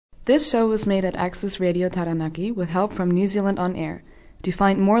This show was made at Access Radio Taranaki with help from New Zealand On Air. To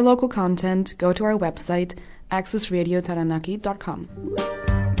find more local content, go to our website, accessradiotaranaki.com.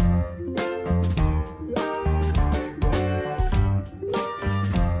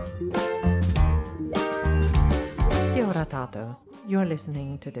 Kia ora tātou. You're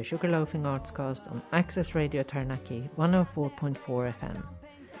listening to the Sugarloafing Artscast on Access Radio Taranaki 104.4 FM.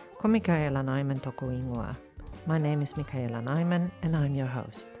 Ko Michaela Nyman toko ingoa. My name is Michaela Nyman and I'm your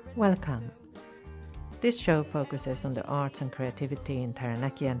host. Welcome. This show focuses on the arts and creativity in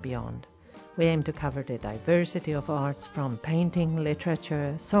Taranaki and beyond. We aim to cover the diversity of arts from painting,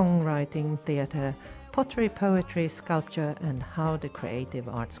 literature, songwriting, theatre, pottery, poetry, sculpture, and how the creative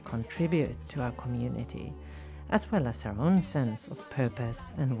arts contribute to our community, as well as our own sense of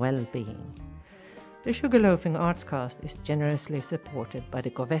purpose and well-being. The Sugarloafing Artscast is generously supported by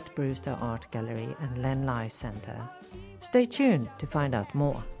the Govett Brewster Art Gallery and Len Lai Centre. Stay tuned to find out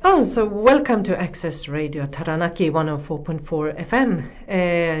more. So welcome to Access Radio Taranaki 104.4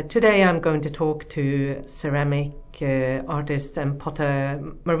 FM. Today I'm going to talk to ceramic artist and potter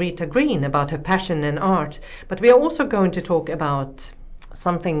Marita Green about her passion in art. But we are also going to talk about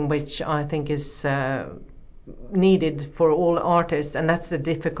something which I think is needed for all artists, and that's the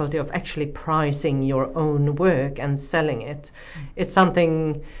difficulty of actually pricing your own work and selling it. It's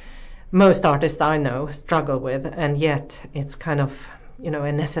something most artists I know struggle with, and yet it's kind of,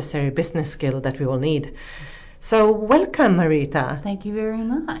 a necessary business skill that we all need. So welcome, Marita. Thank you very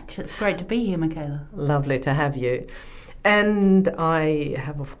much. It's great to be here, Michaela. Lovely to have you. And I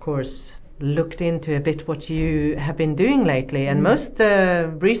have, of course, looked into a bit what you have been doing lately, and most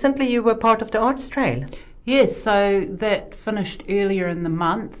recently you were part of the Arts Trail. Yes, so that finished earlier in the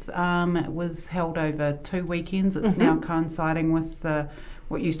month. It was held over 2 weekends. It's now coinciding with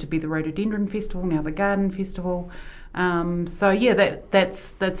what used to be the Rhododendron Festival, now the Garden Festival. That's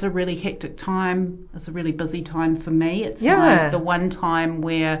a really hectic time. It's a really busy time for me. It's the one time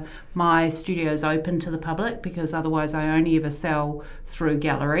where my studio is open to the public, because otherwise I only ever sell through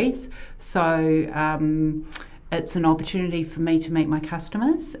galleries. So it's an opportunity for me to meet my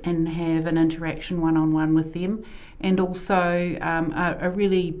customers and have an interaction one-on-one with them, and also a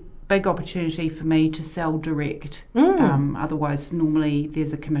really big opportunity for me to sell direct. Otherwise, normally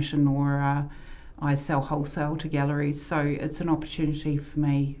there's a commission, or I sell wholesale to galleries, so it's an opportunity for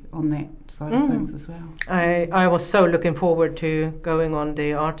me on that side of things as well. I was so looking forward to going on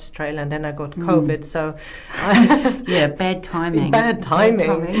the Arts Trail, and then I got COVID, so bad timing. Bad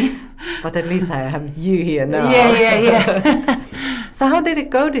timing. But at least I have you here now. Yeah. So how did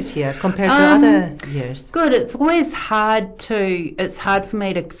it go this year compared to other years? Good. It's always hard for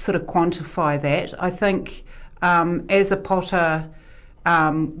me to sort of quantify that. I think as a potter,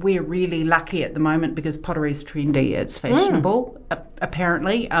 we're really lucky at the moment because pottery is trendy. It's fashionable,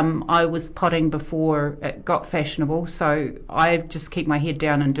 apparently. I was potting before it got fashionable, so I just keep my head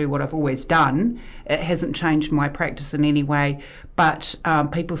down and do what I've always done. It hasn't changed my practice in any way, but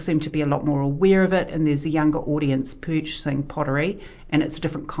people seem to be a lot more aware of it, and there's a younger audience purchasing pottery, and it's a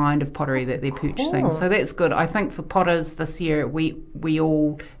different kind of pottery that they're purchasing. Cool. So that's good. I think for potters this year, we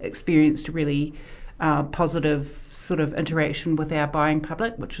all experienced a really positive sort of interaction with our buying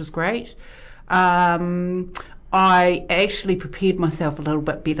public, which was great. I actually prepared myself a little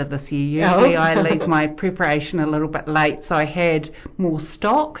bit better this year. Usually I leave my preparation a little bit late, so I had more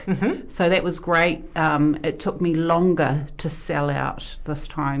stock. So that was great. It took me longer to sell out this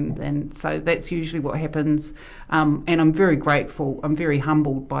time, so that's usually what happens. And I'm very grateful. I'm very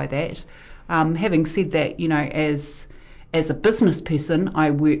humbled by that. Having said that, as a business person,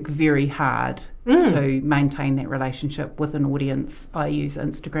 I work very hard to maintain that relationship with an audience. I use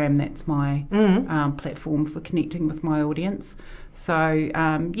Instagram. That's my platform for connecting with my audience. So,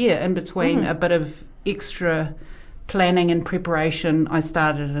 in between a bit of extra planning and preparation, I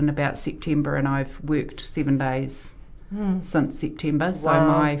started in about September, and I've worked 7 days since September. So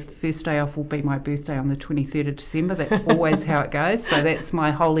my first day off will be my birthday on the 23rd of December. That's always how it goes. So that's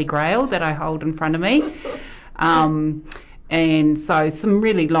my holy grail that I hold in front of me. And so some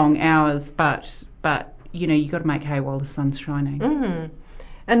really long hours, but you got to make hay while the sun's shining.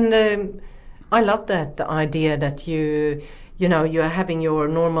 And I love that idea that you're having your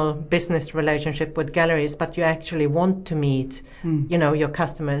normal business relationship with galleries, but you actually want to meet, your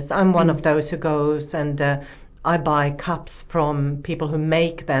customers. I'm one of those who goes and I buy cups from people who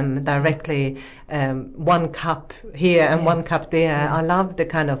make them directly, 1 cup here and 1 cup there. I love the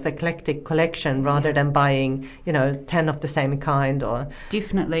kind of eclectic collection rather than buying, 10 of the same kind. Or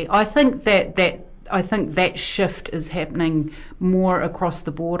definitely, I think that shift is happening more across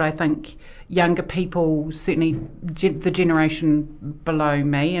the board. I think younger people, certainly the generation below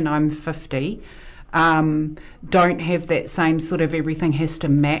me, and I'm 50, don't have that same sort of everything has to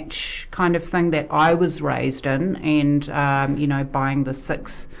match kind of thing that I was raised in, and buying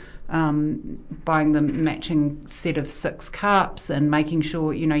the matching set of 6 cups and making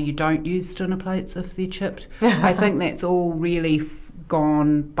sure you don't use dinner plates if they're chipped. I think that's all really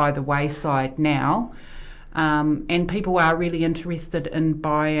gone by the wayside now, and people are really interested in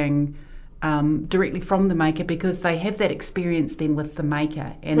buying directly from the maker because they have that experience then with the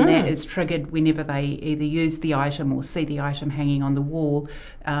maker, and that is triggered whenever they either use the item or see the item hanging on the wall.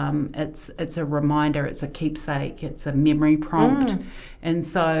 It's a reminder, it's a keepsake, it's a memory prompt, and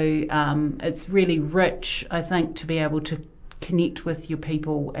so it's really rich, I think, to be able to connect with your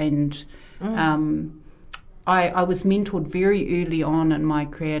people. And I was mentored very early on in my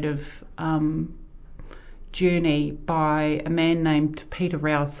creative journey by a man named Peter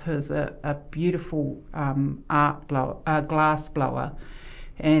Rouse, who's a beautiful glass blower,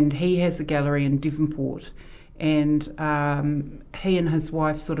 and he has a gallery in Devonport, and he and his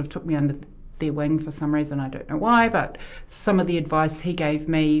wife sort of took me under their wing for some reason, I don't know why, but some of the advice he gave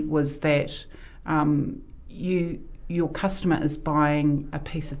me was that your customer is buying a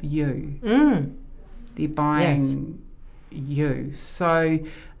piece of you. They're buying you. So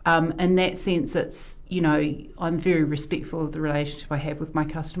in that sense, it's, I'm very respectful of the relationship I have with my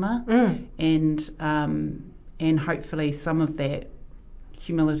customer, and hopefully some of that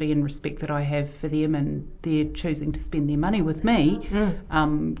humility and respect that I have for them, and they're choosing to spend their money with me,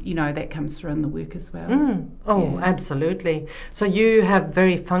 that comes through in the work as well. Absolutely. So you have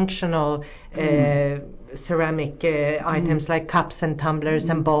very functional ceramic items like cups and tumblers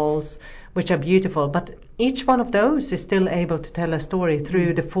and bowls, which are beautiful, but each one of those is still able to tell a story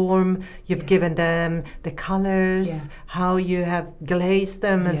through the form you've given them, the colors, how you have glazed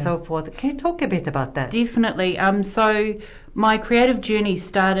them, and so forth. Can you talk a bit about that? Definitely. So my creative journey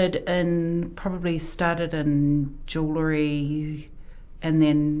started in jewellery, and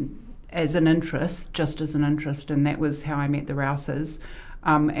then as an interest, and that was how I met the Rouses.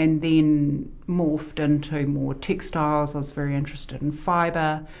 And then morphed into more textiles. I was very interested in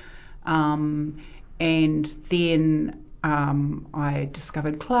fibre. And then I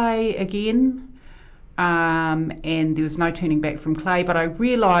discovered clay again, and there was no turning back from clay, but I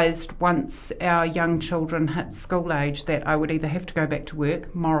realised once our young children hit school age that I would either have to go back to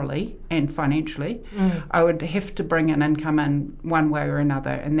work morally and financially. I would have to bring an income in one way or another,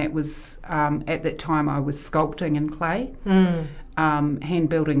 and that was at that time I was sculpting in clay, hand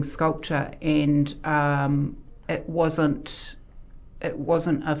building sculpture, and it wasn't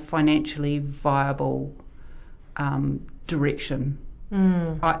a financially viable direction.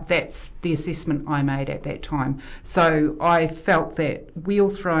 That's the assessment I made at that time. So I felt that wheel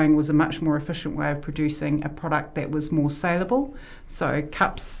throwing was a much more efficient way of producing a product that was more saleable. So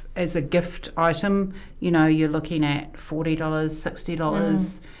cups as a gift item, you're looking at $40,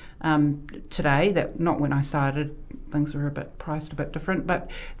 $60. Today, that not when I started, things were priced a bit different, but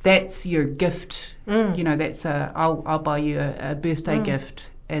that's your gift. That's I'll buy you a birthday gift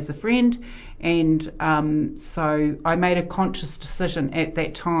as a friend, and so I made a conscious decision at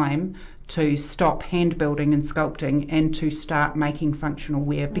that time to stop hand building and sculpting and to start making functional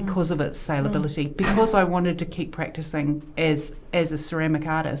wear because of its saleability, because I wanted to keep practicing as a ceramic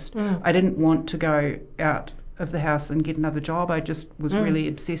artist. I didn't want to go out of the house and get another job. I just was really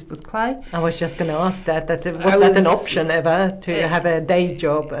obsessed with clay. I was just going to ask that was that an option ever to have a day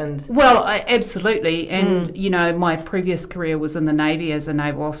job? And absolutely. And my previous career was in the Navy as a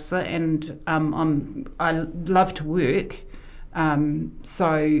naval officer, and I love to work,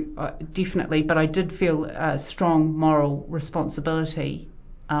 so definitely, but I did feel a strong moral responsibility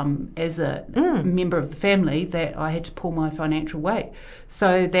as a member of the family that I had to pull my financial weight.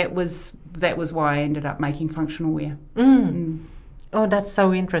 So that was why I ended up making functional wear. Oh, that's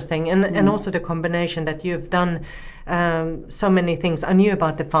so interesting. And also the combination that you've done so many things. I knew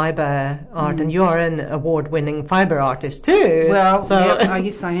about the fibre art, and you are an award-winning fibre artist too. Well, I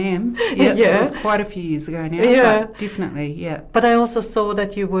guess I am. It was quite a few years ago now, but definitely, But I also saw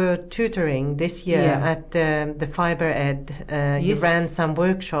that you were tutoring this year at the Fibre Ed. You ran some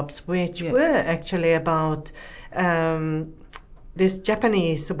workshops which were actually about this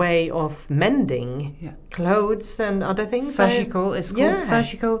Japanese way of mending clothes and other things. Sashiko, it's called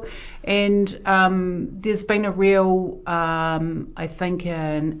Sashiko. And there's been a real, I think,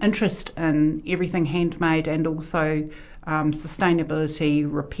 an interest in everything handmade, and also sustainability,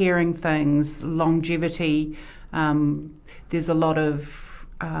 repairing things, longevity. There's a lot of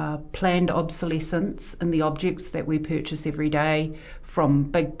planned obsolescence in the objects that we purchase every day, from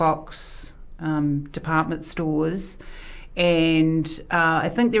big box department stores. And I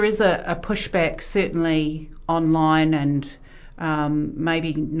think there is a pushback certainly online and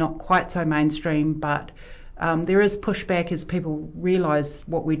maybe not quite so mainstream, but there is pushback as people realise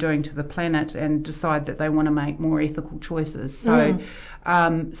what we're doing to the planet and decide that they want to make more ethical choices. So,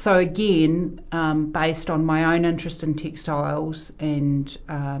 so again, based on my own interest in textiles and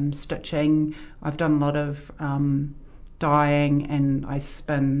stitching, I've done a lot of dyeing, and I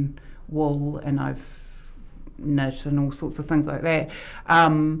spin wool, and I've knit and all sorts of things like that.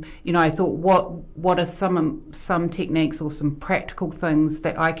 I thought, what are some techniques or some practical things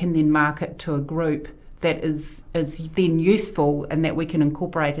that I can then market to a group that is then useful and that we can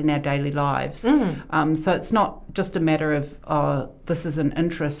incorporate in our daily lives. So it's not just a matter of, this is an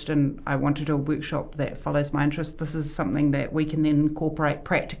interest and I want to do a workshop that follows my interest. This is something that we can then incorporate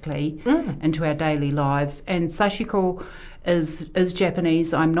practically into our daily lives. And Sashiko is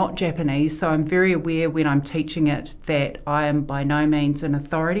Japanese. I'm not Japanese, so I'm very aware when I'm teaching it that I am by no means an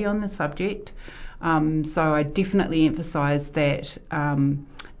authority on the subject. So I definitely emphasise that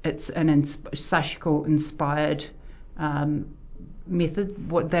it's an Sashiko-inspired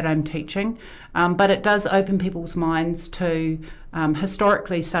method that I'm teaching, but it does open people's minds to,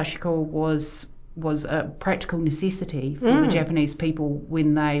 historically Sashiko was a practical necessity for the Japanese people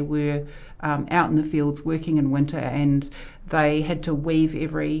when they were out in the fields working in winter, and they had to weave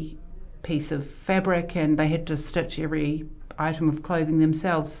every piece of fabric and they had to stitch every item of clothing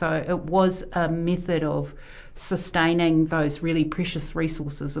themselves. So it was a method of sustaining those really precious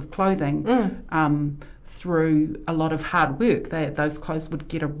resources of clothing through a lot of hard work. Those clothes would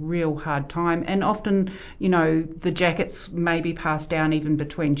get a real hard time, and often, the jackets may be passed down even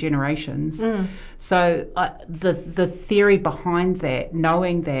between generations. So the theory behind that,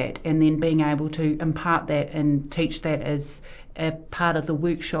 knowing that, and then being able to impart that and teach that as a part of the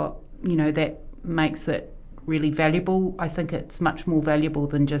workshop, that makes it really valuable. I think it's much more valuable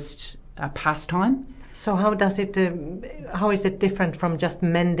than just a pastime. So how is it different from just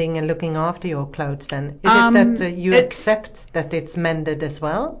mending and looking after your clothes then? Is it that you accept that it's mended as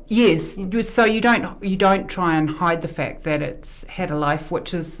well? Yes. So you don't try and hide the fact that it's had a life,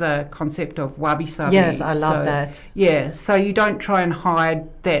 which is the concept of wabi-sabi. Yes, I love that. Yeah. So you don't try and hide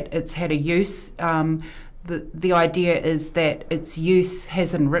that it's had a use. The idea is that its use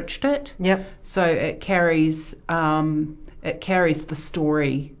has enriched it. Yep. So it carries the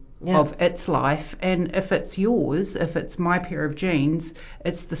story of its life, and if it's yours, if it's my pair of jeans,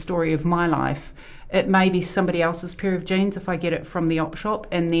 it's the story of my life. It may be somebody else's pair of jeans if I get it from the op shop,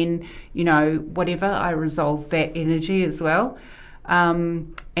 and then whatever, I resolve that energy as well,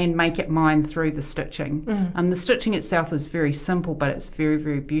 and make it mine through the stitching. The stitching itself is very simple, but it's very,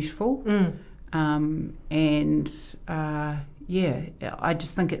 very beautiful. I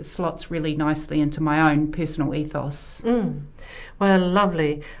just think it slots really nicely into my own personal ethos. Well,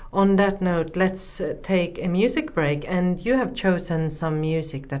 lovely. On that note, let's take a music break, and you have chosen some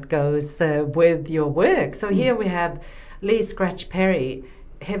music that goes with your work. So here we have Lee Scratch Perry,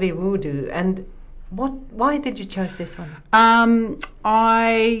 Heavy Voodoo, and why did you choose this one?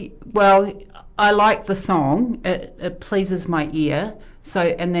 I like the song. It pleases my ear. So,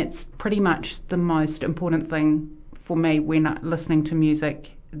 and that's pretty much the most important thing for me when listening to music.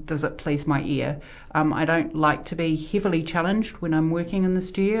 Does it please my ear? I don't like to be heavily challenged when I'm working in the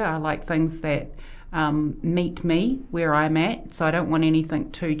studio. I like things that meet me where I'm at, so I don't want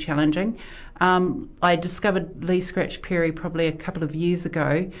anything too challenging. I discovered Lee Scratch Perry probably a couple of years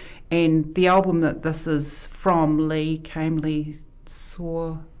ago, and the album that this is from, Lee Came, Lee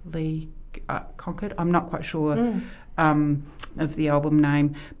Saw, Lee Conquered. I'm not quite sure of the album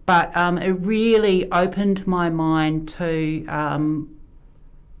name, but it really opened my mind to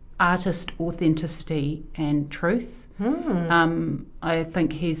artist authenticity and truth. I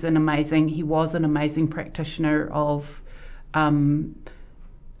think he was an amazing practitioner of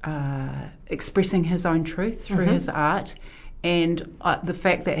expressing his own truth through his art, and the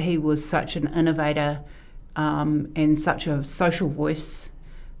fact that he was such an innovator and such a social voice,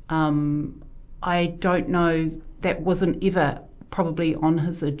 I don't know, that wasn't ever probably on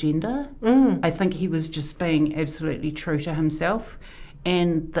his agenda. I think he was just being absolutely true to himself,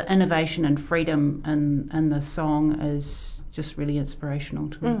 and the innovation and freedom in the song is just really inspirational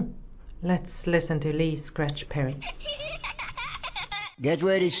to me. Let's listen to Lee Scratch Perry. Get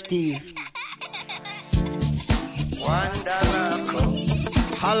ready, Steve. $1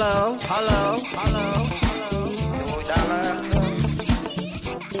 hello, hello, hello.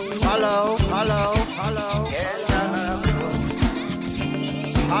 $2 hello, hello, hello.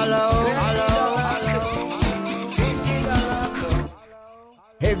 Hello, hello, hello. $50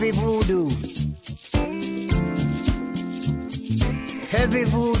 Heavy Voodoo. Heavy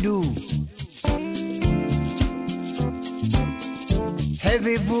voodoo.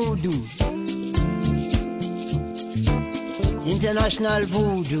 Heavy voodoo. International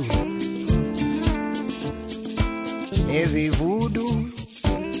voodoo. Heavy voodoo.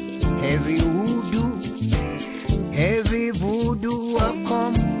 Heavy voodoo. Heavy voodoo a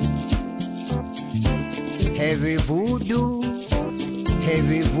come. Heavy voodoo.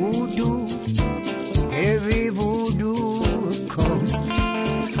 Heavy voodoo. Heavy voodoo a come.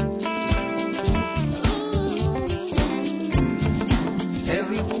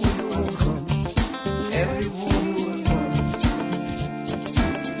 Heavy voodoo a come. Heavy voodoo a come.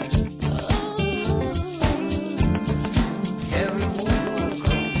 Heavy voodoo a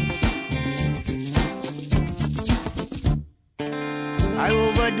come. I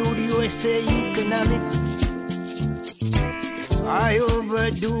overdo the USA economic. I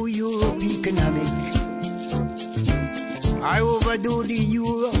overdo Europe economic. I overdo the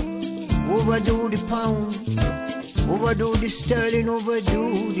euro, overdo the pound, overdo the sterling,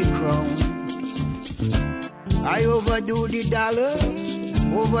 overdo the crown. I overdo the dollars,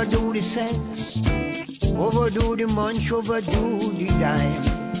 overdo the cents, overdo the munch, overdo the dime.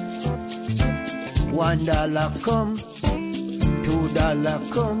 $1 come,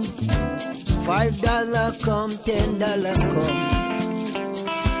 $2 come, $5 come, $10 come.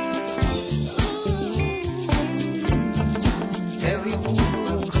 Every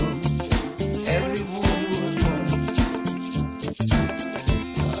voodoo come, every voodoo come.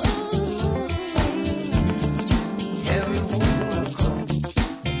 Every voodoo come.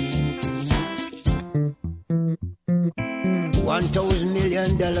 $1,000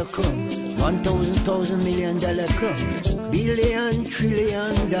 million come, $1,000 million come, billion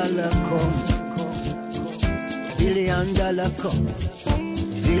trillion dollar come, $1 billion come, $1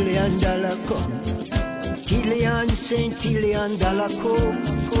 zillion come. Tillion, centillion dollar come,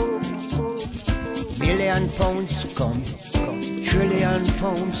 million pounds come, trillion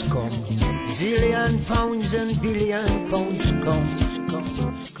pounds come, zillion pounds and billion pounds come.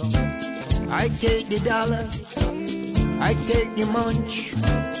 I take the dollar, I take the munch,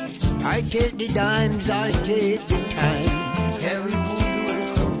 I take the dimes, I take the time. Every voodoo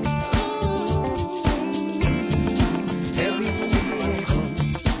come, every voodoo come,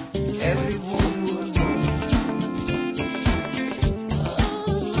 every voodoo come.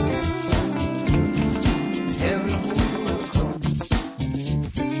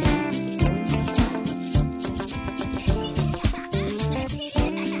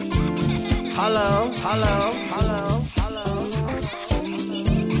 Hello, hello, hello, hello.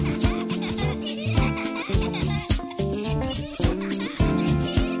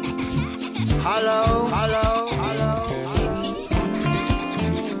 Hello, hello, hello, hello.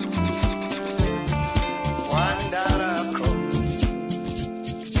 $1 come,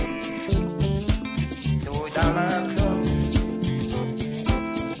 $2 come,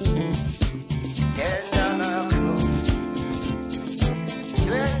 $10 come,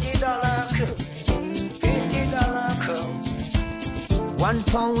 $20 come, $50 come. £1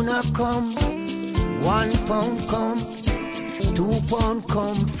 a come, £1 come, £2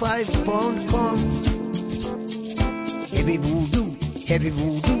 come, £5 come. Heavy voodoo, heavy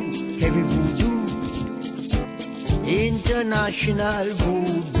voodoo, heavy voodoo. International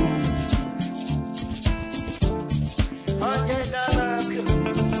voodoo. $100 come,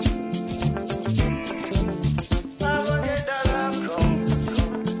 $500 come,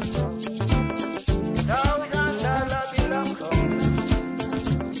 $1,000 bill come.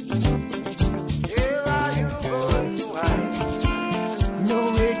 Where are you going to hide?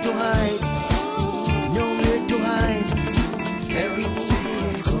 Nowhere to hide, nowhere to hide. Every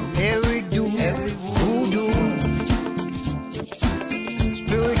voodoo come, every do, every voodoo.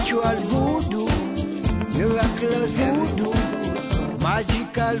 Spiritual voodoo, miraculous voodoo,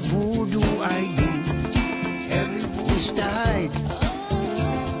 magical voodoo I do. Every Mr. Hyde,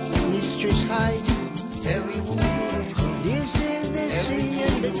 Mistress Hyde, every voodoo come. This is the sea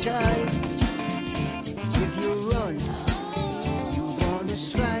and the tide. If you run, you're gonna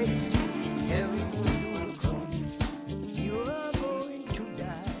slide. Every voodoo come. You are going to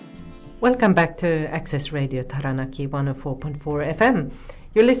die. Welcome back to Access Radio Taranaki 104.4 FM.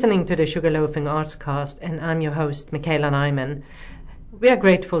 You're listening to the Sugarloafing Artscast, and I'm your host, Michaela Nyman. We are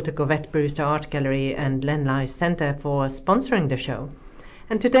grateful to Govette Brewster Art Gallery and Len Lye Center for sponsoring the show.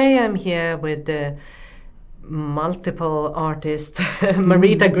 And today I'm here with multiple artists,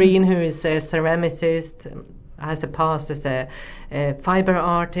 Marita Green, who is a ceramicist, has a past as a fiber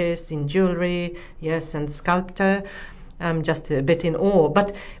artist in jewelry, yes, and sculptor. I'm just a bit in awe.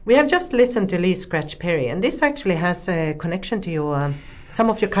 But we have just listened to Lee Scratch Perry, and this actually has a connection to your some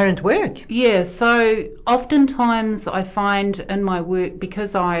of your current work. Yeah, so oftentimes I find in my work,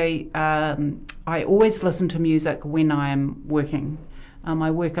 because I always listen to music when I am working.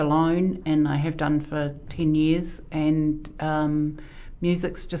 I work alone, and I have done for 10 years, and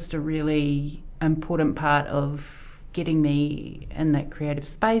music's just a really important part of getting me in that creative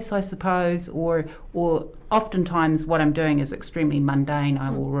space, I suppose, or oftentimes what I'm doing is extremely mundane. I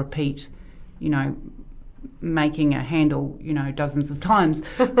will repeat, making a handle, dozens of times.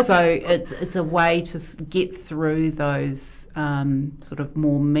 So it's a way to get through those sort of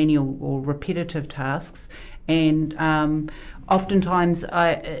more manual or repetitive tasks. And oftentimes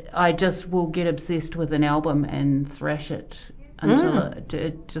I just will get obsessed with an album and thrash it until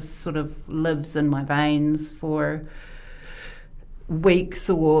it just sort of lives in my veins for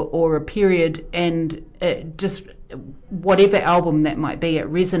weeks or a period, and it just, whatever album that might be,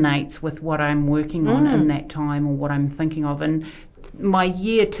 it resonates with what I'm working on in that time or what I'm thinking of. And my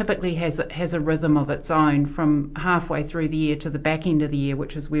year typically has a rhythm of its own. From halfway through the year to the back end of the year,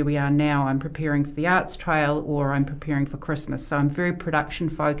 which is where we are now, I'm preparing for the Arts Trail or I'm preparing for Christmas. So I'm very production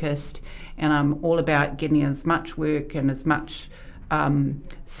focused, and I'm all about getting as much work and as much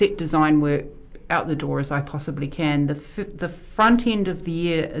set design work out the door as I possibly can. The front end of the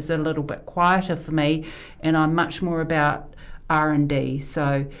year is a little bit quieter for me, and I'm much more about R&D.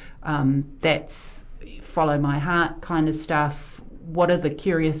 So that's follow my heart kind of stuff. What are the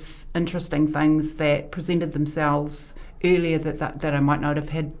curious, interesting things that presented themselves earlier that I might not have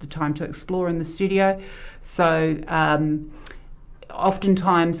had the time to explore in the studio? So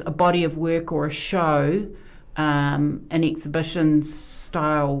oftentimes a body of work or a show, an exhibition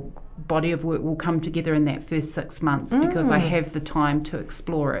style body of work will come together in that first 6 months because I have the time to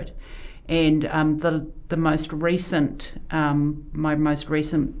explore it. And the most recent, my most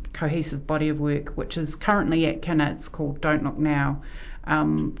recent cohesive body of work, which is currently at Kinna, it's called Don't Look Now,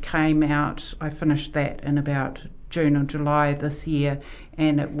 came out. I finished that in about June or July this year,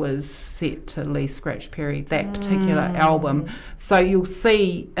 and it was set to Lee Scratch Perry, that particular album. So you'll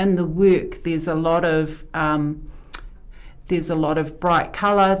see in the work there's a lot of bright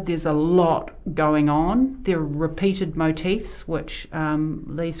colour, there's a lot going on. There are repeated motifs, which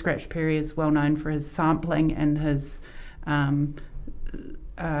Lee Scratch Perry is well known for his sampling and his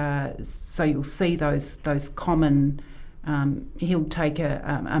so you'll see those common, he'll take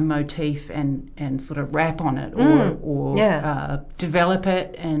a motif and sort of rap on it or develop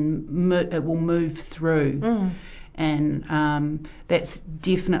it, and it will move through. And that's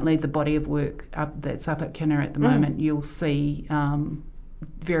definitely the body of work that's up at Kinna at the moment. You'll see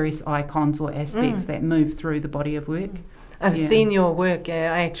various icons or aspects that move through the body of work. I've seen your work.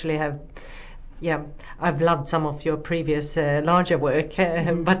 I actually have, I've loved some of your previous larger work,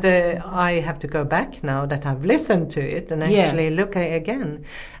 but I have to go back now that I've listened to it and actually look again.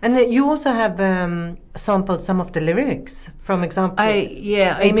 And you also have sampled some of the lyrics, from example,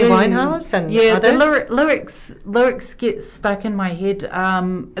 Amy Winehouse and others. The lyrics get stuck in my head,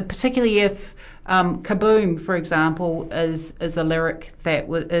 particularly if Kaboom, for example, is a lyric that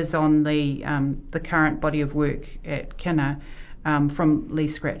is on the current body of work at Kinna from Lee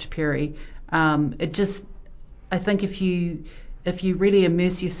Scratch Perry. It just, I think if you really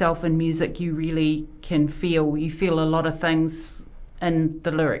immerse yourself in music, you really can feel a lot of things in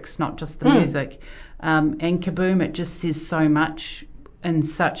the lyrics, not just the music. And Kaboom, it just says so much in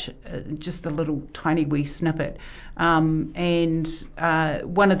such just a little tiny wee snippet. And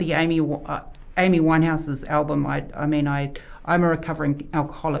one of the Amy Winehouse's album, I'm a recovering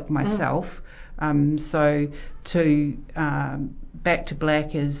alcoholic myself, so to Back to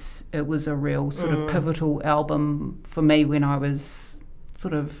Black it was a real sort of pivotal album for me when I was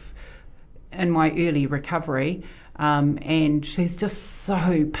sort of in my early recovery, and she's just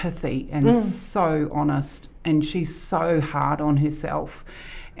so pithy and so honest, and she's so hard on herself,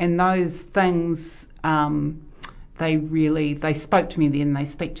 and those things they spoke to me then, they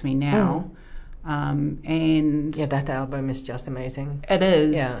speak to me now. And that album is just amazing. It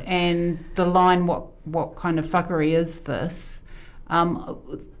is. And the line, what kind of fuckery is this?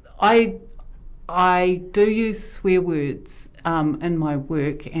 I do use swear words in my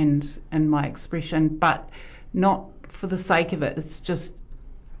work and in my expression, but not for the sake of it. It's just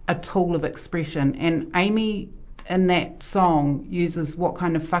a tool of expression. And Amy in that song uses what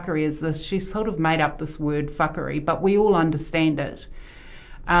kind of fuckery is this? She's sort of made up this word fuckery, but we all understand it.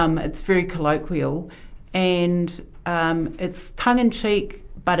 It's very colloquial, and it's tongue-in-cheek,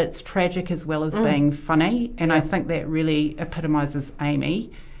 but it's tragic as well as being funny, and I think that really epitomises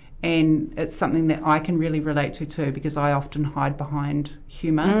Amy. and it's something that I can really relate to too, because I often hide behind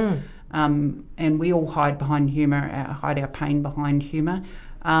humour, and we all hide behind humour, hide our pain behind humour.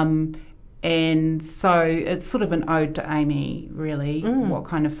 And so it's sort of an ode to Amy, really. What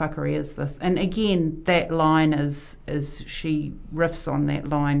kind of fuckery is this? And again, that line is she riffs on that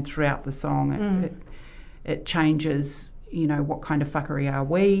line throughout the song. It changes, you know, what kind of fuckery are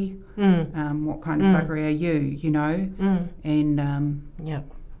we? What kind of fuckery are you? You know, and yeah,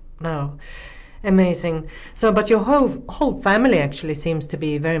 no. Amazing. So, but your whole family actually seems to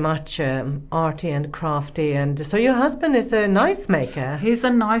be very much arty and crafty, and so your husband is a knife maker. He's a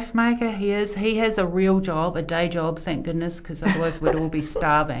knife maker. He is. He has a real job, a day job, thank goodness, because otherwise we'd all be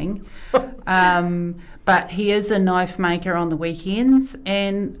starving. But he is a knife maker on the weekends,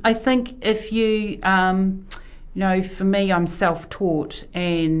 and I think if you, you know, for me, I'm self-taught,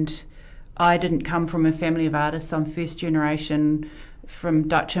 and I didn't come from a family of artists. I'm first generation from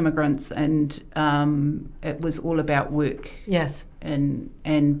Dutch immigrants, and it was all about work. Yes. And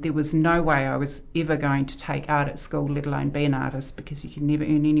there was no way I was ever going to take art at school, let alone be an artist, because you can never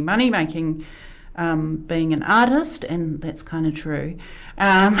earn any money making being an artist, and that's kind of true.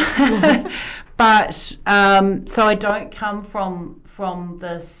 But so I don't come from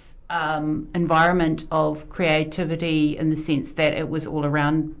this environment of creativity in the sense that it was all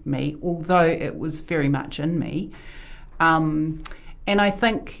around me, although it was very much in me. And I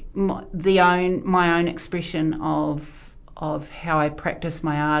think my own expression of how I practice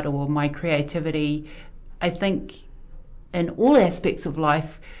my art or my creativity, I think in all aspects of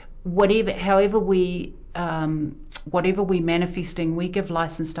life, however we manifesting, we give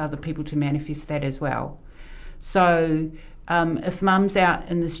license to other people to manifest that as well. So if Mum's out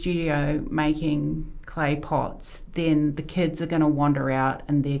in the studio making clay pots, then the kids are going to wander out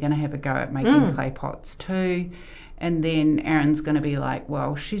and they're going to have a go at making clay pots too. And then Aaron's going to be like,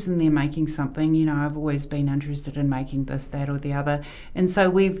 well, she's in there making something, you know, I've always been interested in making this, that, or the other. And so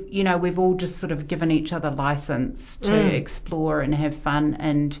we've all just sort of given each other license to explore and have fun.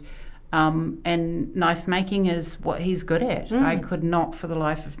 And knife making is what he's good at. I could not for the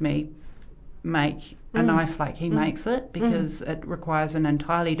life of me make a knife like he makes it, because it requires an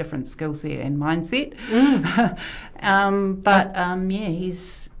entirely different skill set and mindset. Yeah,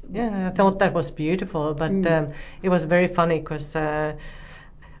 he's... Yeah, I thought that was beautiful, but it was very funny because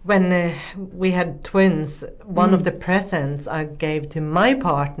when we had twins, one of the presents I gave to my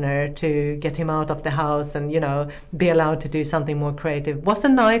partner to get him out of the house and, you know, be allowed to do something more creative was a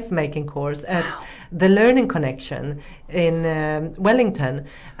knife making course at the Learning Connection in Wellington.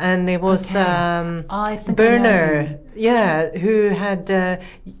 And it was Berner, who had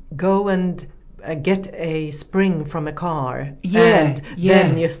go and get a spring from a car, and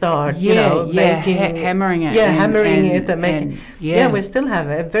then you start, making hammering it, and making. We still have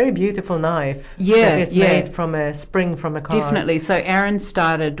a very beautiful knife that is made from a spring from a car. Definitely. So Aaron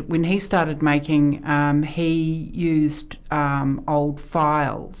when he started making, he used old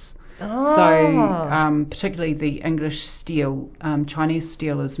files. So particularly the English steel, Chinese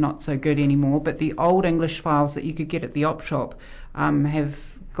steel is not so good anymore, but the old English files that you could get at the op shop have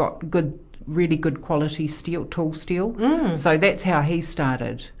got really good quality tool steel. So that's how he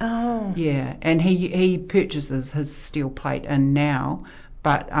started. Yeah, and he purchases his steel plate in now,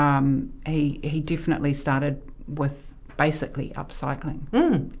 but he definitely started with basically upcycling.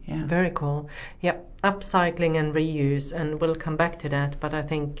 Yeah. Very cool. Yep, upcycling and reuse, and we'll come back to that, but I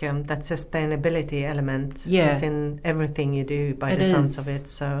think that sustainability element is in everything you do by the sounds of it.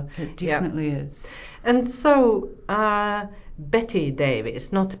 So it definitely is. And so Betty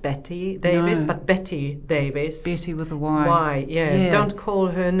Davis, not Betty Davis, but Betty Davis. Betty with a Y. Y, Don't call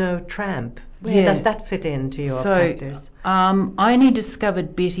her no tramp. Where does that fit into your practice? I only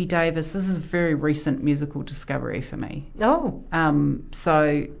discovered Betty Davis. This is a very recent musical discovery for me. Oh.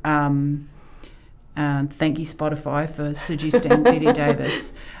 Thank you, Spotify, for suggesting Betty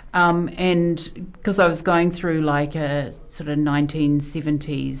Davis. And because I was going through like a sort of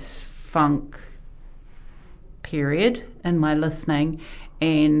 1970s funk period in my listening,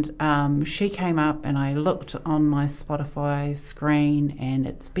 and she came up, and I looked on my Spotify screen, and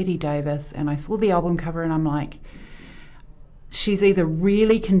it's Betty Davis, and I saw the album cover, and I'm like, she's either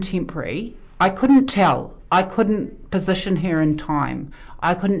really contemporary. I couldn't tell. I couldn't position her in time.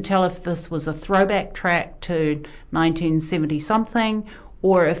 I couldn't tell if this was a throwback track to 1970 something,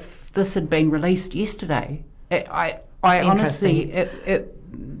 or if this had been released yesterday. I honestly,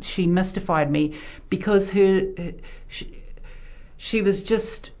 she mystified me, because she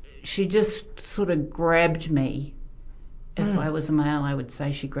just sort of grabbed me. If I was a male, I would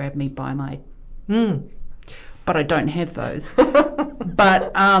say she grabbed me by my but I don't have those.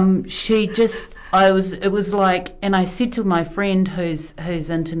 But it was like, and I said to my friend who's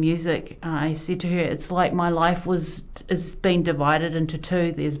into music, I said to her, it's like my life is being divided into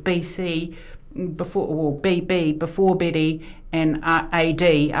two. There's BC BB before Betty, and AD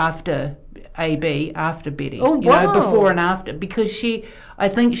after AB after Betty. Oh, wow. Before and after, because I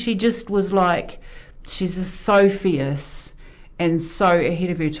think she just was like, she's just so fierce and so ahead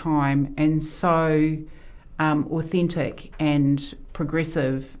of her time and so authentic and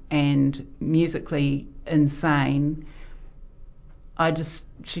progressive and musically insane.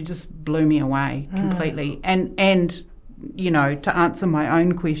 She just blew me away completely. And to answer my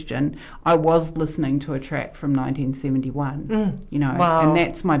own question, I was listening to a track from 1971. Wow. And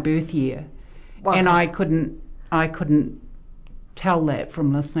that's my birth year. Wow. And I couldn't tell that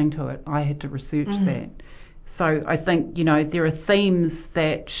from listening to it. I had to research that. So I think, there are themes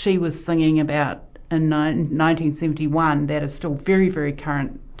that she was singing about in 1971 that are still very, very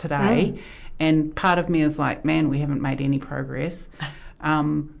current today. And part of me is like, man, we haven't made any progress.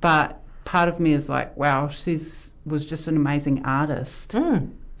 But part of me is like, wow, was just an amazing artist.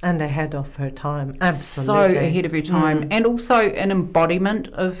 And ahead of her time, absolutely. So ahead of her time. And also an embodiment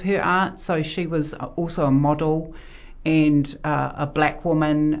of her art. So she was also a model and a black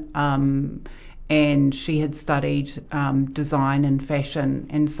woman, and she had studied design and fashion,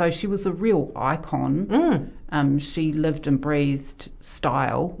 and so she was a real icon. She lived and breathed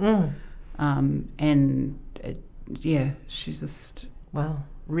style, and she just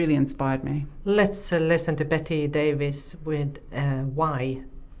really inspired me. Let's listen to Betty Davis with Why.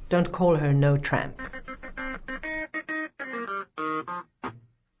 Don't call her no tramp.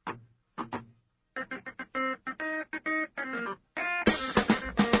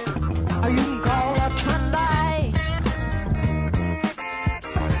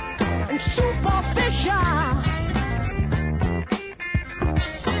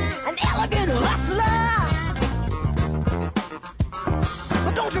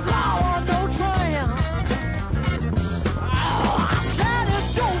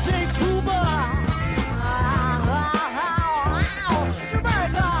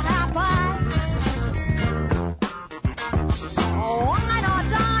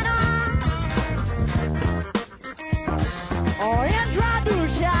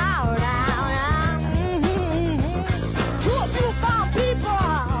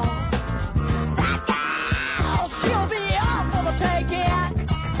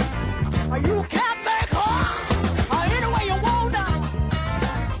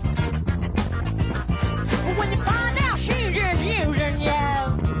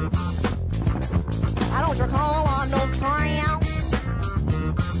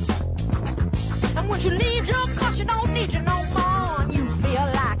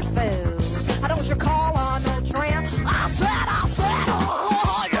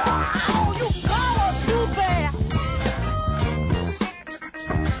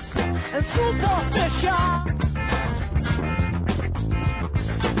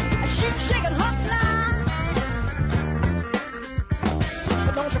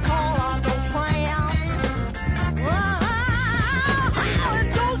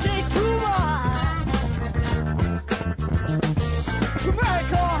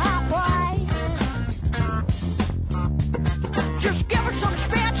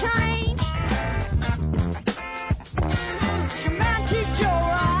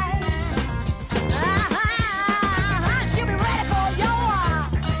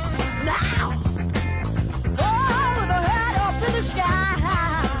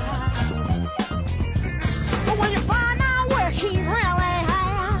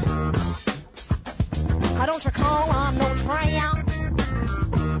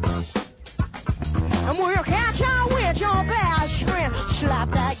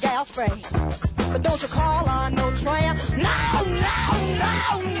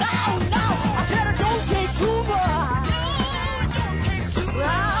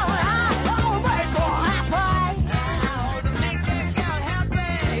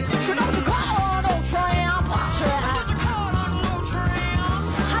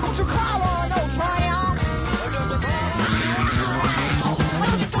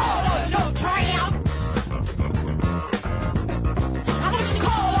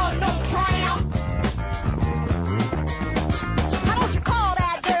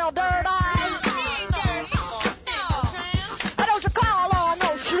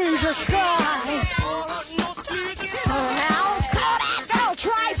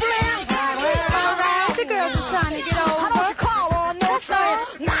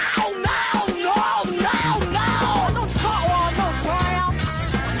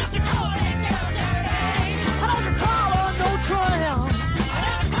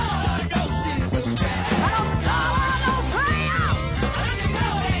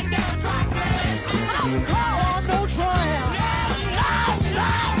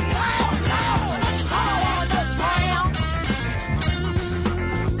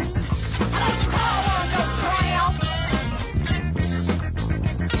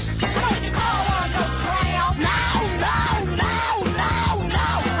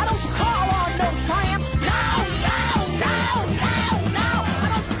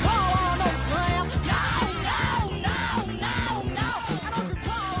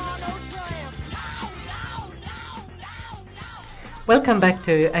 Welcome back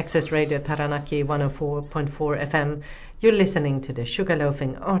to Access Radio Taranaki 104.4 FM. You're listening to the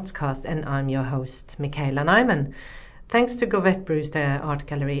Sugarloafing Artscast, and I'm your host, Michaela Nyman. Thanks to Govette Brewster Art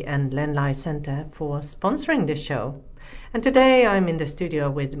Gallery and Len Lye Center for sponsoring this show. And today I'm in the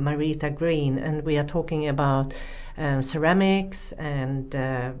studio with Marita Green, and we are talking about ceramics and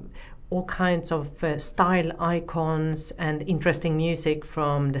all kinds of style icons and interesting music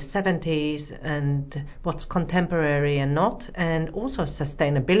from the 70s and what's contemporary and not, and also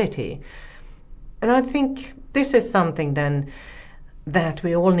sustainability. And I think this is something then that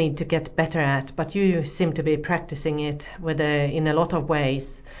we all need to get better at, but you seem to be practicing it in a lot of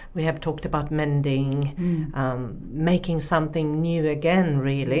ways. We have talked about mending, making something new again,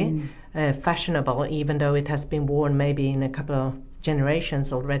 really, fashionable, even though it has been worn maybe in a couple of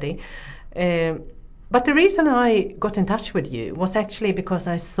generations already. But the reason I got in touch with you was actually because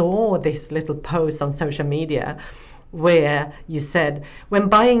I saw this little post on social media where you said, when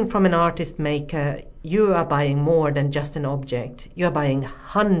buying from an artist maker, you are buying more than just an object. You are buying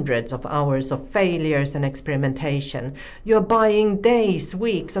hundreds of hours of failures and experimentation. You are buying days,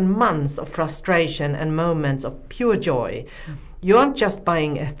 weeks and months of frustration and moments of pure joy. You aren't just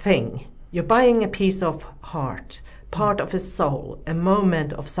buying a thing. You're buying a piece of heart, part of a soul, a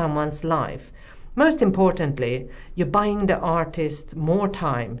moment of someone's life. Most importantly, you're buying the artist more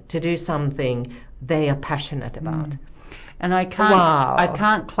time to do something they are passionate about. And I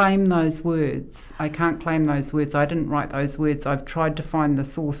can't claim those words. I didn't write those words. I've tried to find the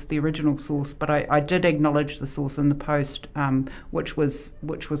source, the original source, but I did acknowledge the source in the post, which was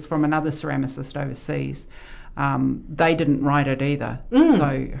from another ceramicist overseas. They didn't write it either,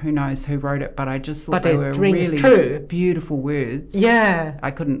 so who knows who wrote it, but I just thought they were really true. Beautiful words. Yeah.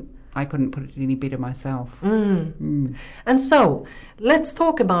 I couldn't put it any better myself. And so, let's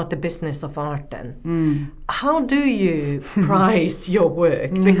talk about the business of art then. How do you price your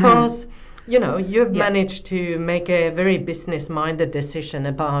work? Because, you've managed to make a very business-minded decision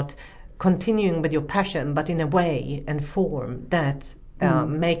about continuing with your passion, but in a way and form that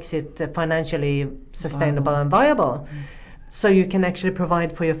makes it financially sustainable and viable, so you can actually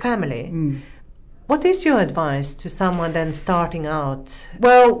provide for your family. What is your advice to someone then starting out?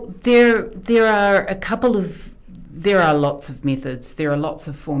 Well, there are lots of methods. There are lots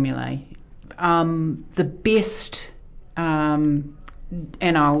of formulae. The best, and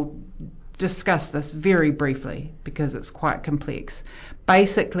I'll discuss this very briefly because it's quite complex.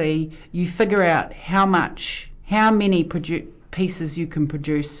 Basically, you figure out how many pieces you can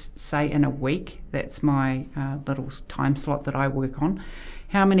produce, say, in a week. That's my little time slot that I work on.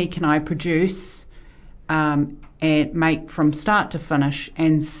 How many can I produce and make from start to finish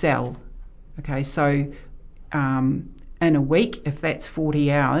and sell? Okay, so in a week, if that's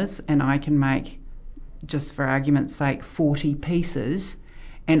 40 hours, and I can make, just for argument's sake, 40 pieces,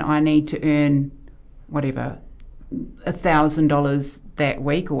 and I need to earn whatever, $1,000 that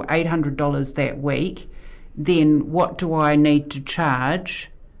week or $800 that week, then what do I need to charge?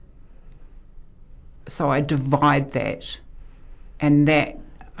 So I divide that, and that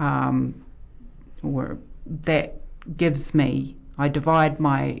gives me, I divide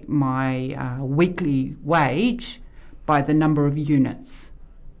my weekly wage by the number of units,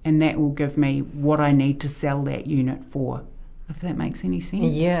 and that will give me what I need to sell that unit for, if that makes any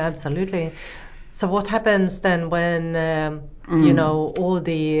sense. Yeah, absolutely. So what happens then when all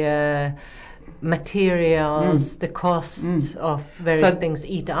the materials, the cost of various things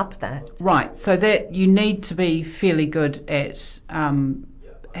eat up that? Right, so that you need to be fairly good at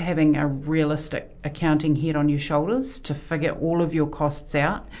having a realistic accounting head on your shoulders to figure all of your costs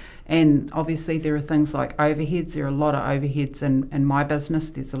out. And obviously there are things like overheads. There are a lot of overheads in my business.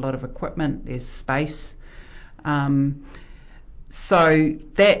 There's a lot of equipment, there's space. So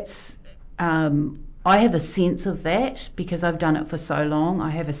that's I have a sense of that because I've done it for so long.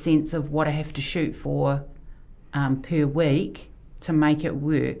 I have a sense of what I have to shoot for per week to make it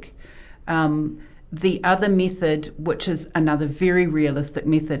work. The other method, which is another very realistic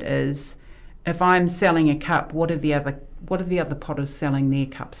method, is if I'm selling a cup, what are the other potters selling their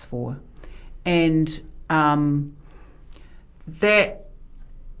cups for? And that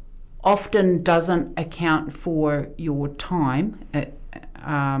often doesn't account for your time.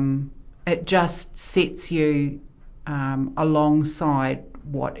 It just sets you alongside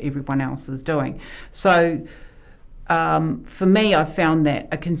what everyone else is doing. So for me, I've found that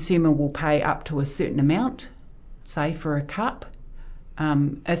a consumer will pay up to a certain amount, say for a cup,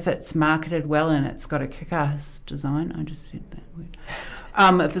 if it's marketed well and it's got a kick-ass design. I just said that word.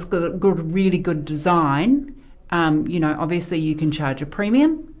 If it's got a really good design, obviously you can charge a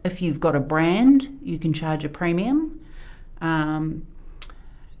premium. If you've got a brand, you can charge a premium.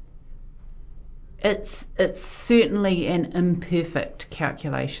 It's certainly an imperfect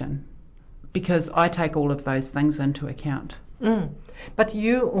calculation because I take all of those things into account. But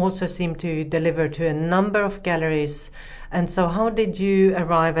you also seem to deliver to a number of galleries, and so how did you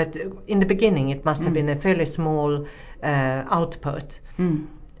arrive at, in the beginning it must have been a fairly small output,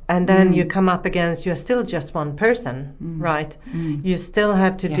 and then you come up against, you're still just one person, right? You still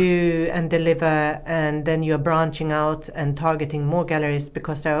have to do and deliver, and then you're branching out and targeting more galleries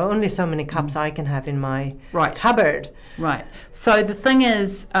because there are only so many cups I can have in my cupboard. Right. So the thing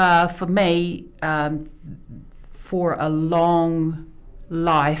is, for me, for a long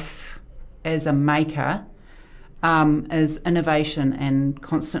life as a maker, is innovation and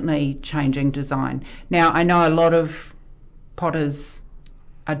constantly changing design. Now, I know a lot of potters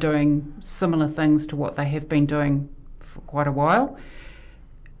are doing similar things to what they have been doing for quite a while.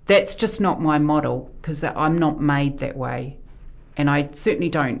 That's just not my model because I'm not made that way, and I certainly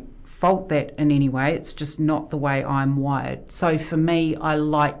don't fault that in any way. It's just not the way I'm wired. So for me, I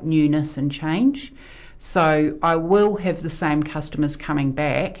like newness and change. So I will have the same customers coming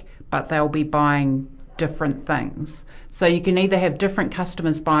back, but they'll be buying different things. So you can either have different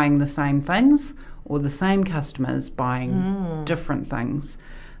customers buying the same things or the same customers buying different things.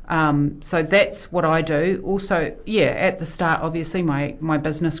 So that's what I do. Also, at the start, obviously, my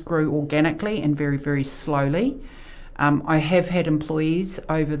business grew organically and very, very slowly. I have had employees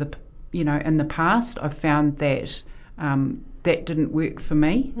over in the past. I've found that that didn't work for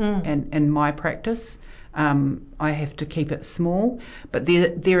me and in my practice. I have to keep it small, but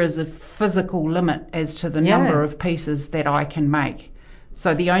there is a physical limit as to the number of pieces that I can make.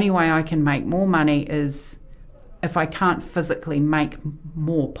 So the only way I can make more money is if I can't physically make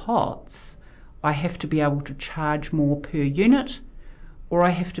more pots, I have to be able to charge more per unit, or I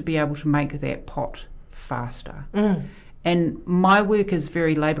have to be able to make that pot faster. And my work is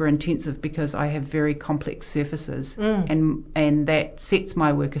very labour intensive because I have very complex surfaces, and that sets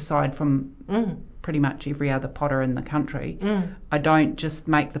my work aside from pretty much every other potter in the country. I don't just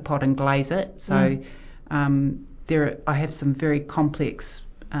make the pot and glaze it. So I have some very complex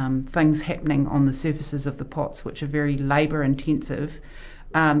things happening on the surfaces of the pots, which are very labour intensive.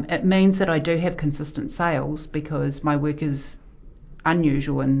 It means that I do have consistent sales because my work is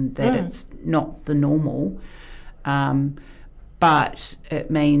unusual in that it's not the normal. But it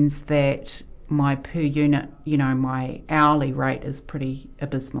means that my per unit, my hourly rate is pretty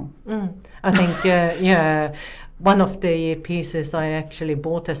abysmal. I think, one of the pieces I actually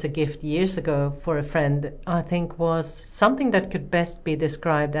bought as a gift years ago for a friend, I think was something that could best be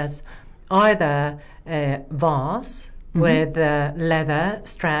described as either a vase with leather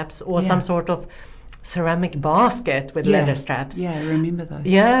straps or some sort of ceramic basket with leather straps. Yeah, I remember those.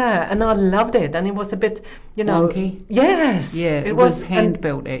 Yeah, and I loved it, and it was a bit, wonky. Yes. Yeah, it was hand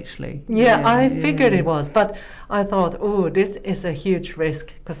built actually. Yeah, I figured it was, but I thought, this is a huge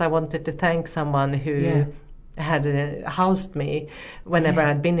risk because I wanted to thank someone who had housed me whenever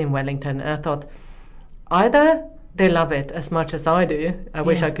I'd been in Wellington. And I thought, either they love it as much as I do, I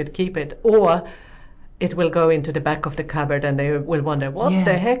wish I could keep it, or it will go into the back of the cupboard and they will wonder, what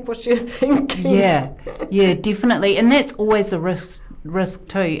the heck was she thinking? Yeah, definitely. And that's always a risk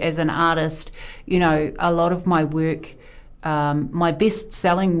too as an artist. A lot of my work, my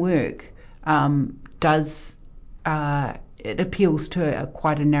best-selling work, it appeals to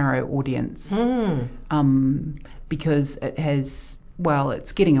quite a narrow audience because it has,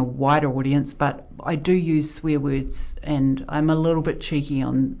 it's getting a wider audience, but I do use swear words and I'm a little bit cheeky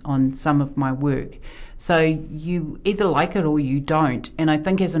on some of my work. So you either like it or you don't. And I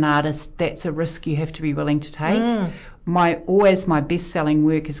think as an artist, that's a risk you have to be willing to take. My best-selling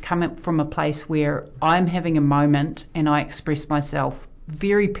work has come up from a place where I'm having a moment and I express myself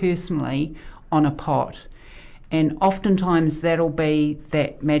very personally on a pot. And oftentimes that'll be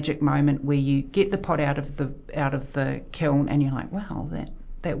that magic moment where you get the pot out of the kiln and you're like, wow,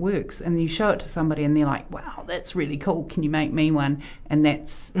 that works. And you show it to somebody and they're like, wow, that's really cool. Can you make me one? And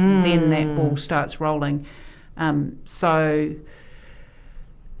that's then that ball starts rolling.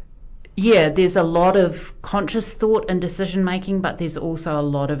 There's a lot of conscious thought and decision making, but there's also a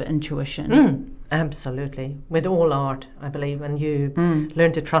lot of intuition. Absolutely. With all art, I believe, and you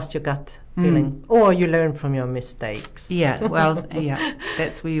learn to trust your gut feeling, or you learn from your mistakes.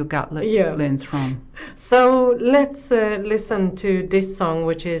 That's where your gut learns from. So let's listen to this song,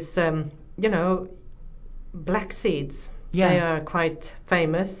 which is, Black Seeds. Yeah. They are quite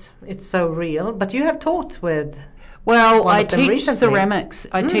famous. It's so real. But you have taught with... Well, I teach ceramics.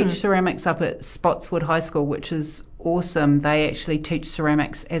 I teach ceramics up at Spotswood High School, which is awesome. They actually teach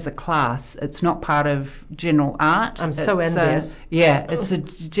ceramics as a class. It's not part of general art. I'm so envious.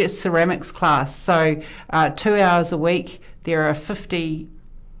 It's just ceramics class. So 2 hours a week. There are 50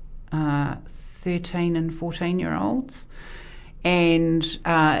 13 and 14-year-olds, and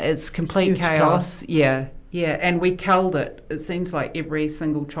it's complete Huge chaos. class. Yeah, and we culled it. It seems like every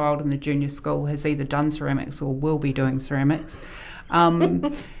single child in the junior school has either done ceramics or will be doing ceramics.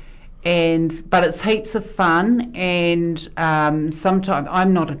 But it's heaps of fun, and sometimes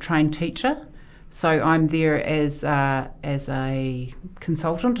I'm not a trained teacher, so I'm there as a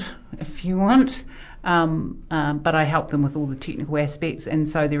consultant, if you want. But I help them with all the technical aspects, and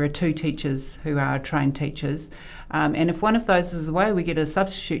so there are 2 teachers who are trained teachers. And if one of those is away, we get a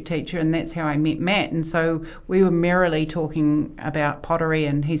substitute teacher, and that's how I met Matt. And so we were merrily talking about pottery,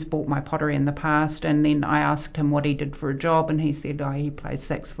 and he's bought my pottery in the past. And then I asked him what he did for a job, and he said, he played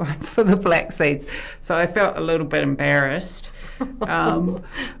saxophone for the Black Seeds. So I felt a little bit embarrassed.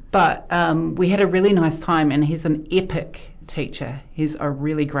 But we had a really nice time, and he's an epic teacher. He's a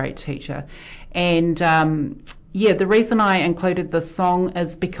really great teacher. And the reason I included this song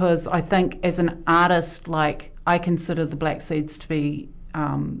is because I think as an artist, I consider the Black Seeds to be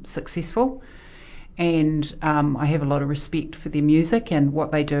successful, and I have a lot of respect for their music and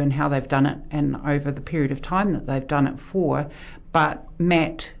what they do and how they've done it and over the period of time that they've done it for. But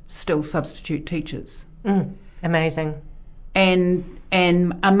Matt still substitute teachers. Amazing. And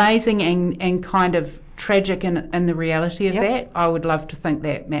amazing and kind of tragic in the reality of that. I would love to think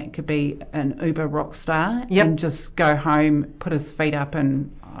that Matt could be an uber rock star and just go home, put his feet up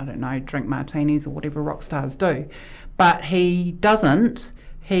and, I don't know, drink martinis or whatever rock stars do. But he doesn't.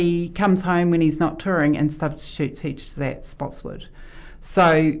 He comes home when he's not touring and substitute teaches at Spotswood.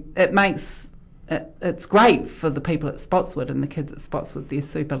 So it's great for the people at Spotswood and the kids at Spotswood. They're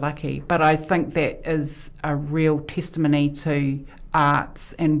super lucky. But I think that is a real testimony to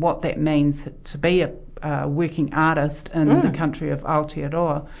arts and what that means to be a working artist in the country of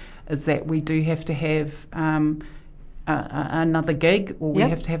Aotearoa, is that we do have to have another gig, or we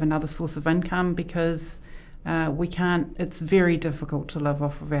have to have another source of income, because we can't. It's very difficult to live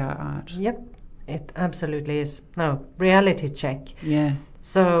off of our art. Yep, it absolutely is. No, reality check. Yeah.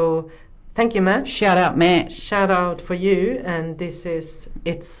 So thank you, Matt. Shout out, Matt. Shout out for you, and this is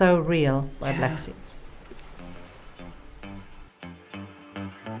It's So Real by Black Seeds.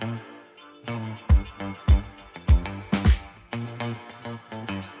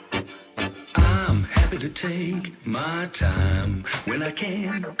 To take my time when I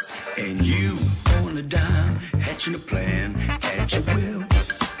can, and you on a dime, hatching a plan at your will.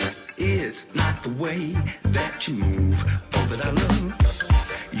 It's not the way that you move, all that I love.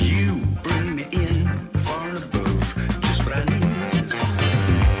 You bring me in far and above, just what I need.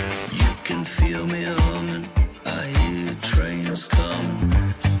 You can feel me humming, I hear trains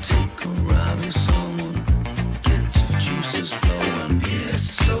come. Take a ride with someone, get the juices flowing. It's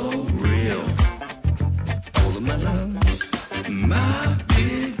so real. My love, my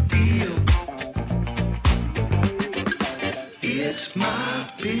big deal. It's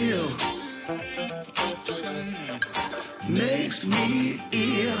my bill. Makes me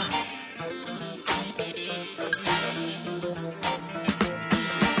ill.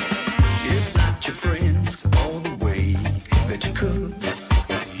 It's not your friends all the way that you could.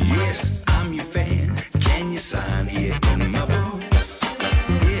 Yes, I'm your fan. Can you sign here in my book?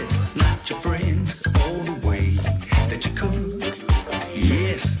 It's not your friends all the way that you could.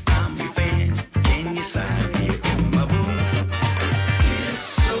 Yes, I'm your fan. Can you sign here in my book? It's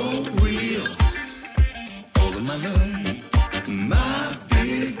so real. All of my love, my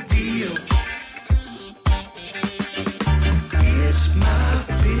big deal. It's my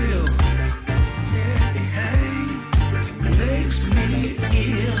bill. Hey, makes me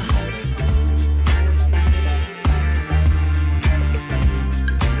ill.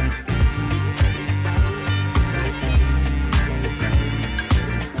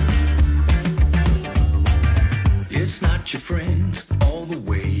 It's not your friends all the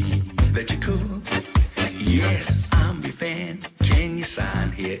way that you could. Yes, I'm your fan. Can you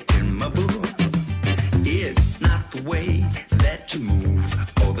sign here in my book? It's not the way that you move,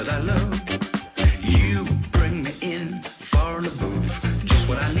 all that I love. You bring me in far and above, just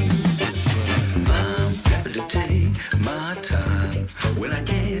what I need. I'm happy to take my time when I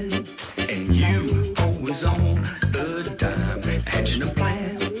can, and you always on a dime, hatching a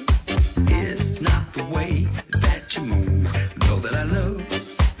plan. It's not the way that you move, know that I love.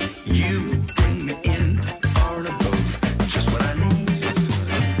 You bring me in far and above, just what I need.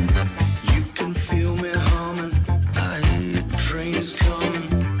 You can feel me humming, I hear trains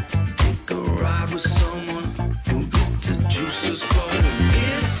coming. Take a ride with someone who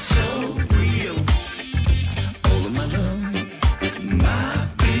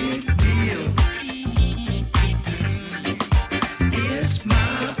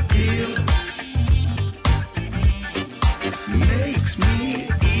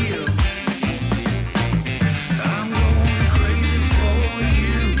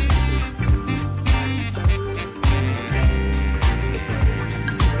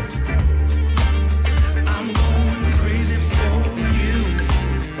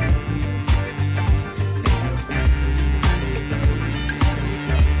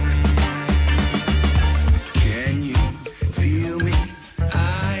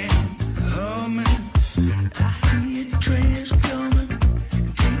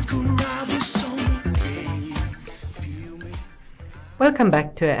Welcome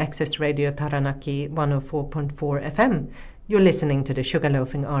back to Access Radio Taranaki 104.4 FM. You're listening to the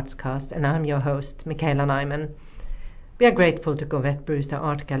Sugarloafing Artscast, and I'm your host, Michaela Nyman. We are grateful to Govette Brewster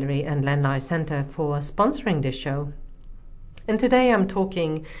Art Gallery and Len Lye Center for sponsoring this show. And today I'm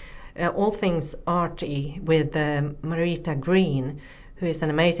talking all things arty with Marita Green, who is an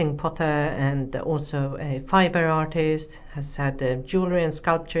amazing potter and also a fiber artist, has had jewelry and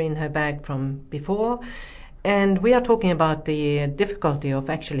sculpture in her bag from before. And we are talking about the difficulty of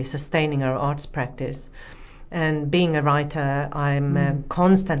actually sustaining our arts practice. And being a writer, I'm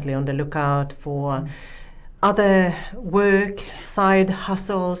constantly on the lookout for other work, side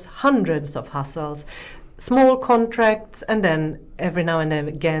hustles, hundreds of hustles, small contracts, and then every now and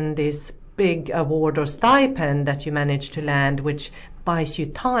again this big award or stipend that you manage to land, which buys you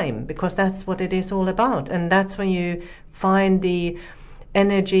time, because that's what it is all about. And that's when you find the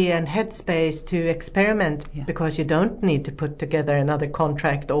energy and headspace to experiment, because you don't need to put together another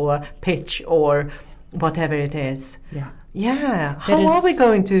contract or pitch or whatever it is. How are we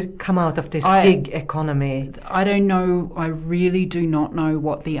going to come out of this gig economy? I don't know. I really do not know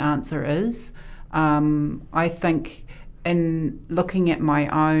what the answer is. I think in looking at my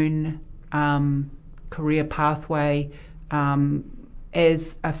own career pathway,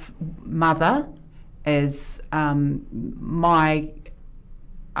 as a mother, as my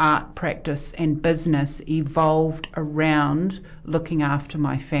art practice and business evolved around looking after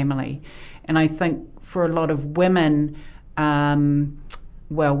my family. And I think for a lot of women,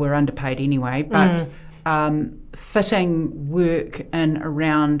 we're underpaid anyway, but fitting work in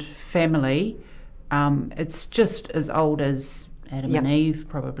around family, it's just as old as Adam and Eve,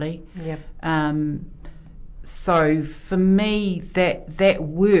 probably. So for me, that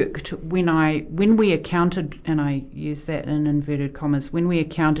worked when we accounted, and I use that in inverted commas, when we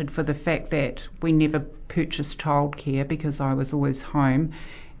accounted for the fact that we never purchased childcare because I was always home,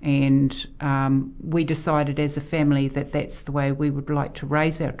 and we decided as a family that that's the way we would like to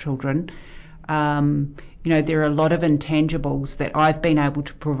raise our children. There are a lot of intangibles that I've been able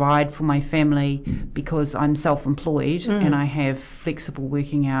to provide for my family because I'm self-employed and I have flexible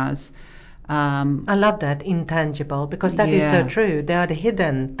working hours. I love that, intangible, because that is so true. They are the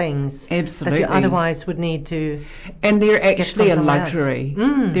hidden things that you otherwise would need to. And they're actually a luxury.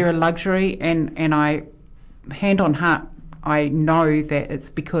 They're a luxury, and I, hand on heart, I know that it's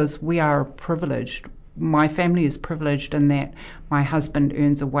because we are privileged. My family is privileged in that my husband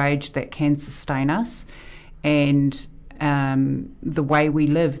earns a wage that can sustain us, and the way we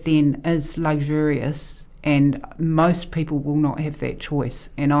live then is luxurious, and most people will not have that choice,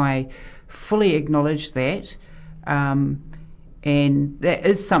 and I fully acknowledge that, and that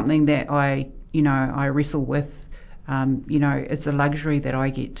is something that I wrestle with. It's a luxury that I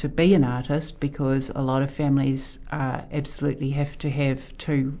get to be an artist, because a lot of families absolutely have to have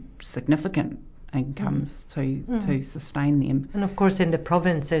two significant incomes to sustain them. And of course in the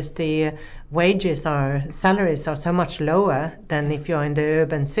provinces the salaries are so much lower than if you're in the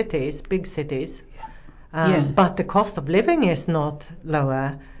urban cities, big cities. But the cost of living is not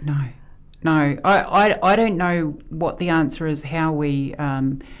lower. No, I don't know what the answer is, how we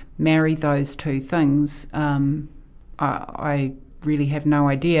marry those two things. I really have no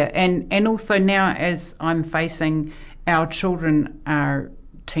idea. And also now, as I'm facing, our children are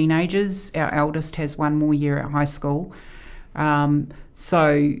teenagers. Our eldest has one more year at high school.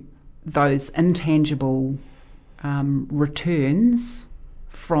 So those intangible returns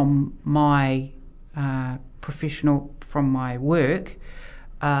from my from my work,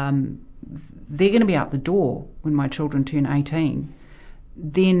 they're going to be out the door when my children turn 18.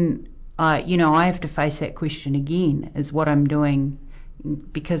 Then, I have to face that question again: is what I'm doing,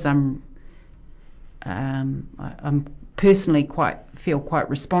 because I'm personally feel quite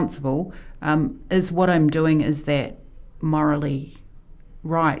responsible. Is what I'm doing, is that morally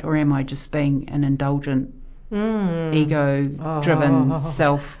right, or am I just being an indulgent, ego-driven,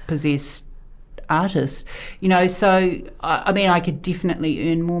 self-possessed artist? So I could definitely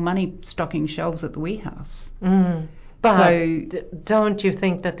earn more money stocking shelves at the warehouse. But don't you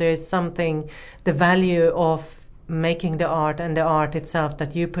think that there is something, the value of making the art and the art itself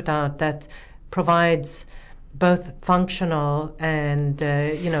that you put out, that provides both functional and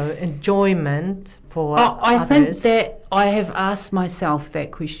enjoyment for I others? think that I have asked myself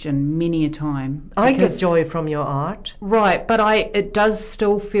that question many a time. I get joy from your art. Right, but it does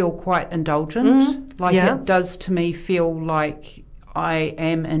still feel quite indulgent. It does to me feel like I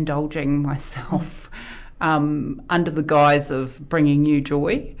am indulging myself. under the guise of bringing you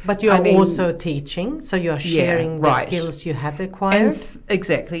joy. But you are also teaching, so you are sharing the skills you have acquired.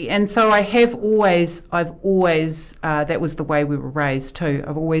 Exactly. And so I've always, that was the way we were raised too.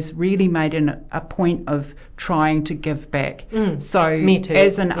 I've always really made a point of trying to give back. So me too.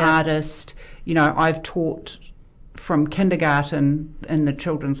 As an artist, I've taught from kindergarten in the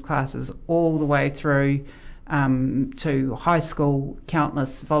children's classes all the way through to high school,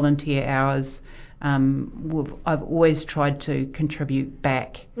 countless volunteer hours. I've always tried to contribute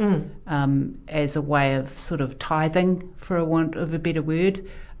back as a way of sort of tithing, for a want of a better word,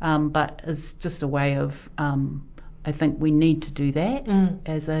 but it's just a way of, I think we need to do that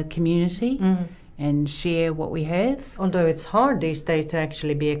as a community and share what we have. Although it's hard these days to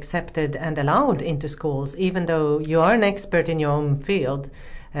actually be accepted and allowed into schools, even though you are an expert in your own field.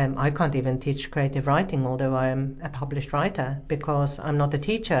 I can't even teach creative writing, although I'm a published writer, because I'm not a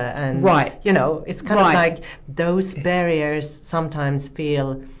teacher. And, it's kind of like those barriers sometimes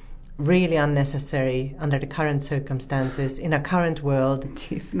feel really unnecessary under the current circumstances in a current world.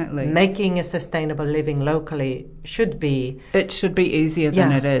 Definitely. Making a sustainable living locally should be... It should be easier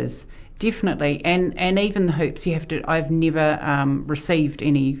than it is. Definitely. And even the hoops, I've never received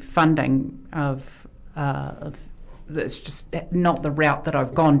any funding of that's just not the route that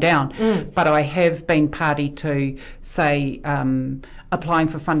I've gone down. But I have been party to, say, applying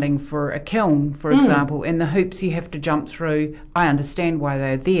for funding for a kiln, for example, and the hoops you have to jump through. I understand why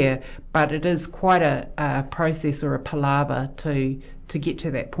they're there, but it is quite a process or a palaver to get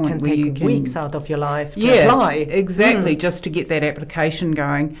to that point where you can... weeks out of your life to apply. Exactly, just to get that application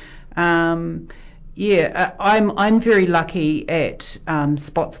going. I'm very lucky at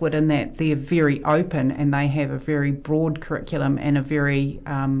Spotswood in that they're very open and they have a very broad curriculum and a very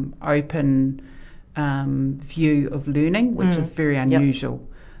open view of learning, which is very unusual.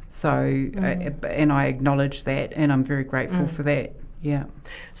 So, and I acknowledge that, and I'm very grateful for that. Yeah.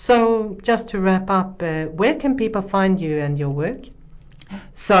 So, just to wrap up, where can people find you and your work?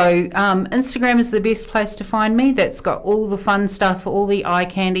 So Instagram is the best place to find me. That's got all the fun stuff. All the eye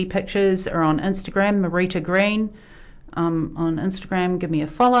candy pictures are on Instagram, Marita Green. On Instagram, give me a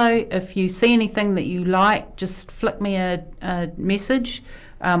follow. If you see anything that you like, just flick me a message.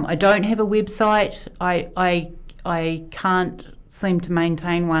 I don't have a website. I can't seem to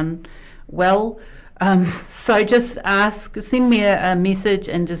maintain one well. So just send me a message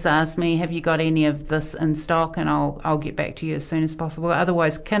and just ask me, have you got any of this in stock, and I'll get back to you as soon as possible.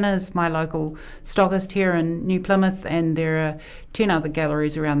 Otherwise, Kinna's my local stockist here in New Plymouth, and there are 10 other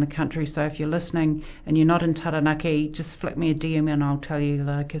galleries around the country. So if you're listening and you're not in Taranaki, just flick me a DM and I'll tell you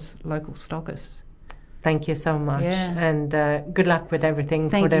local stockists. Thank you so much. Yeah. And good luck with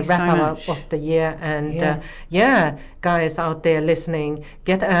everything for the wrap-up of the year. And guys out there listening,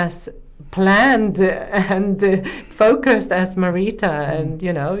 get as planned and focused as Marita, and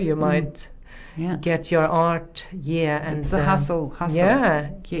you might get your art year. And it's a hustle.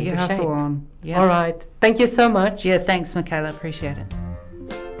 Yeah, get your hustle on. Yeah. All right, thank you so much. Yeah, thanks, Michaela, appreciate it.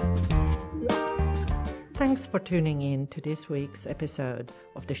 Thanks for tuning in to this week's episode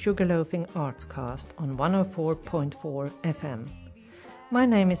of the Sugarloafing Artscast on 104.4 FM. My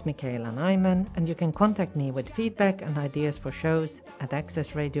name is Michaela Nyman, and you can contact me with feedback and ideas for shows at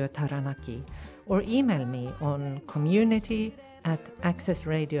Access Radio Taranaki, or email me on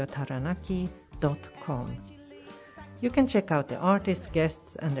community@accessradiotaranaki.com. You can check out the artists,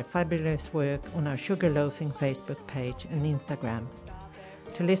 guests, and their fabulous work on our Sugarloafing Facebook page and Instagram.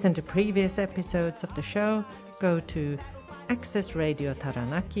 To listen to previous episodes of the show, go to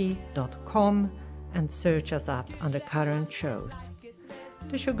accessradiotaranaki.com and search us up under current shows.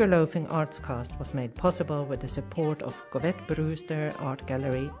 The Sugarloafing Artscast was made possible with the support of Govette Brewster Art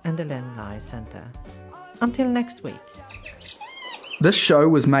Gallery and the Len Lye Centre. Until next week. This show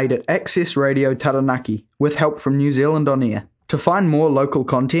was made at Access Radio Taranaki with help from New Zealand On Air. To find more local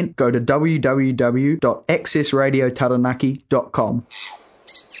content, go to www.accessradiotaranaki.com.